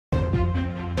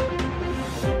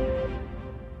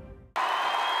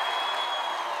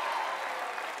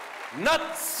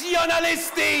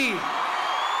Nazzjonalisti!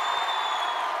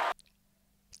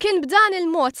 Kien b'dan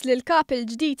il-mod li l-kap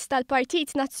il-ġdid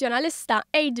tal-Partit Nazzjonalista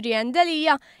Adrian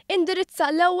Delia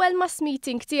indirizza l-ewwel mass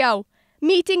meeting tiegħu.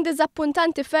 Meeting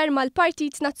diżappuntanti ferm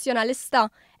mal-Partit Nazzjonalista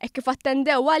hekk kif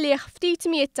attendew għalih ftit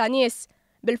miet ta' nies.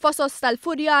 Bil-fosos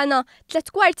tal-floriana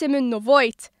 3/4 minnu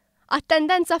vojt.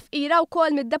 Attendenza fqira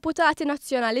wkoll mid-deputati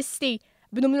nazzjonalisti,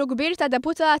 b'numru kbir ta'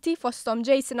 deputati fosthom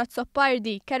Jason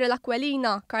Azzopardi, Kerel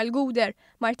Aquilina, Karl Guder,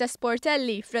 Marta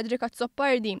Sportelli, Fredrika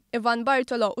Azzopardi, Ivan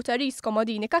Bartolo u Taris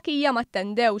Komodini Kakija ma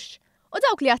attendewx. U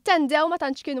dawk li attendew ma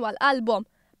tantx kienu għall-qalbhom,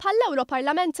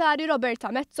 bħall-Europarlamentari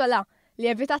Roberta Mezzola li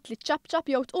evitat li tċabċab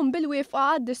jew tqum bil-wifqa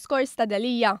għad-diskors ta'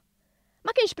 Delia.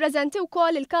 Ma kienx preżenti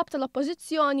wkoll il-kap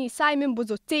tal-oppozizzjoni Simon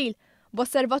Busuttil,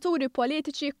 b'osservaturi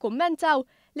politiċi kummentaw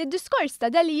li d-diskors ta'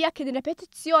 Delia kien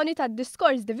repetizzjoni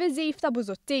tad-diskors diviziv ta'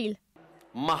 Busuttil.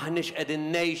 Maħniex qegħdin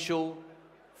ngħixu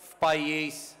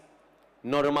f'pajjiż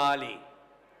normali.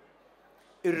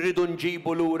 Irridu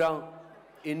nġibu lura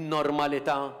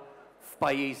in-normalità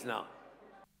f'pajjiżna.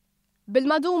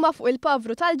 Bil-maduma fuq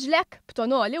il-pavru tal-ġlek,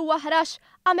 b'tonoli u waħrax,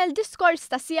 għamel diskors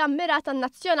ta' sija mirat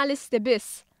tan-nazzjonalisti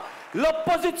biss.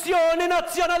 L-oppozizzjoni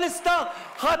nazzjonalista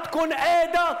tkun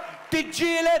qiegħda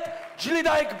tiġġieled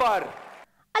ġlieda akbar.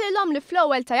 Għalilhom li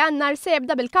fl-ewwel ta' Jannar se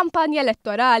jibda bil-kampanja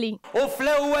elettorali. U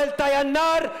fl-ewwel ta'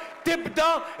 Jannar tibda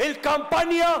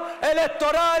il-kampanja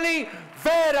elettorali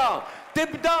vera.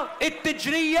 Tibda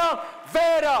it-tiġrija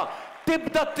vera.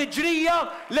 Tibda t-tiġrija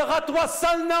li ħadd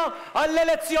wassalna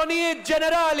għall-elezzjonijiet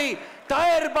ġenerali ta'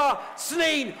 4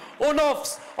 snin u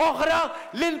nofs oħra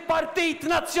li l-Partit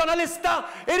Nazzjonalista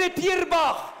irid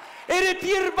jirbaħ. Irid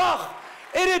jirbaħ.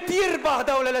 Irid jirbaħ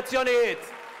dawn l-elezzjonijiet.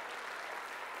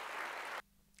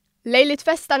 Lejlit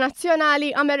festa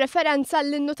nazzjonali għamel referenza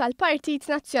l-innu tal-Partit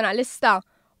Nazzjonalista.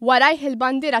 Warajh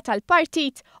il-bandira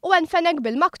tal-Partit u għenfenek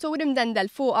bil-maktur imdendel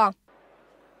fuqa.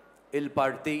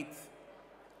 Il-Partit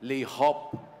li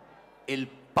jħobb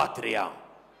il-patrija.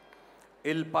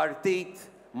 Il-Partit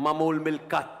mamul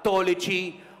mill-Kattoliċi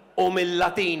u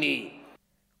mill-Latini.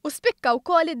 U spikka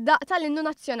wkoll id-daq tal-innu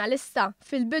nazzjonalista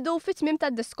fil-bidu fit-tmiem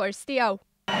tad-diskors tiegħu.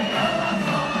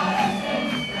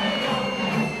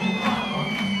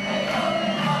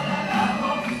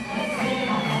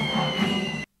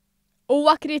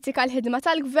 Huwa kritika l-ħidma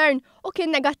tal-Gvern u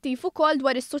kien negattiv ukoll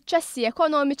dwar is-suċċessi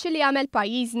ekonomiċi li għamel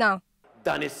pajjiżna.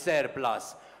 Dan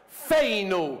is-surplus,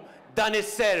 fejnu dan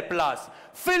is-surplus?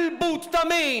 Fil-but ta'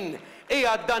 min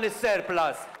qiegħed dan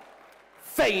is-surplus?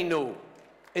 Fejnu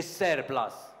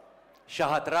is-surplus? Xi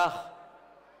ħadd rah?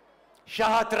 Xi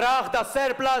ħadd rah da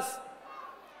surplus?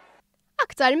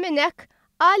 Aktar minn hekk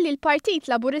qal li l-Partit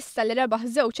Laburista li rebaħ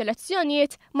żewġ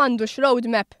elezzjonijiet m'għandux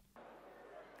roadmap.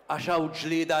 Għax hawn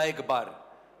ġlieda akbar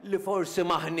li forsi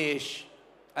maħniex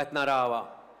qed narawha.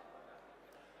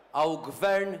 Hawn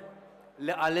gvern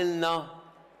li qalilna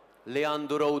li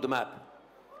għandu roadmap.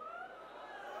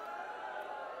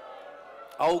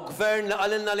 Hawn gvern li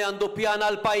qalilna li għandu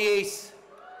pjana l-pajjiż.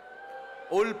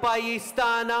 U l-pajjiż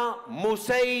tagħna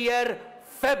musejjer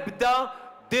f'ebda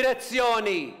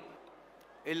direzzjoni.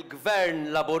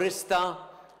 Il-Gvern Laburista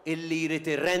illi jrid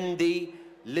irrendi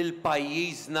lil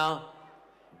pajjiżna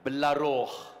bla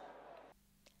ruħ.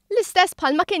 L-istess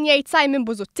bħalma kien jgħid Simon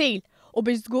Busuttil u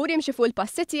biex żgur jimxi fuq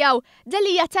il-passi tiegħu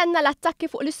Delia tenna l-attakki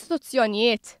fuq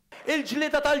l-istituzzjonijiet.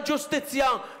 Il-ġlieda tal-ġustizzja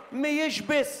mhijiex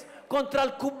biss kontra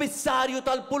l-Kummissarju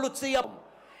tal-Pulizija.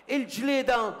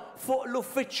 Il-ġlieda fuq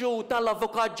l-Uffiċċju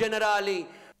tal-Avukat Ġenerali.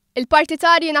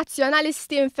 Il-partitarji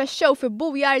nazzjonalisti nfexxew fi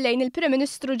bbujar lejn il-Prim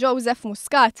Ministru Joseph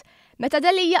Muscat meta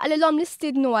Delia qalilhom li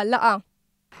stidnu għall-laqgħa.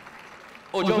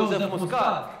 U Joseph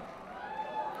Muscat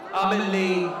għamel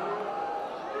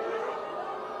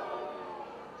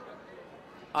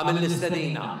li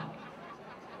stedina.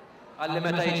 Għalli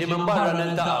meta jiġi minn barra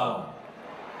niltaqgħu.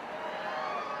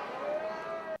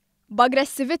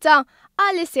 B'aggressività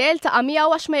qal li se jiltaqa'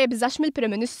 miegħu għax ma jibżax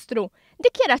mill-Prim Ministru.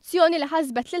 Dikjerazzjoni li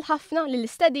ħasbet lil ħafna li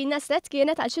l-istedina set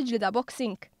kienet għal xi ġlieda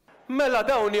boxing. Mela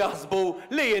dawn jaħsbu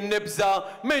li jien nibża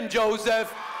minn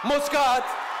Joseph Muscat.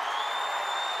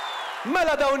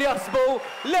 Mela dawn jaħsbu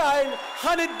li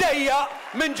ħan iddejjaq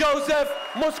minn Joseph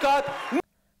Muscat.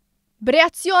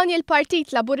 B'reazzjoni l-Partit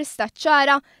Laburista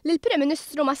ċara li l-Prim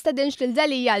Ministru ma stedinx lil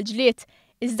Delia l-ġlied,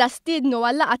 iżda stiednu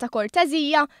għal laqgħa ta'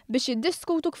 kortesija biex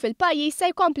jiddiskutu fil-pajjiż se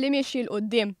jkompli miexi l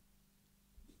qudiem.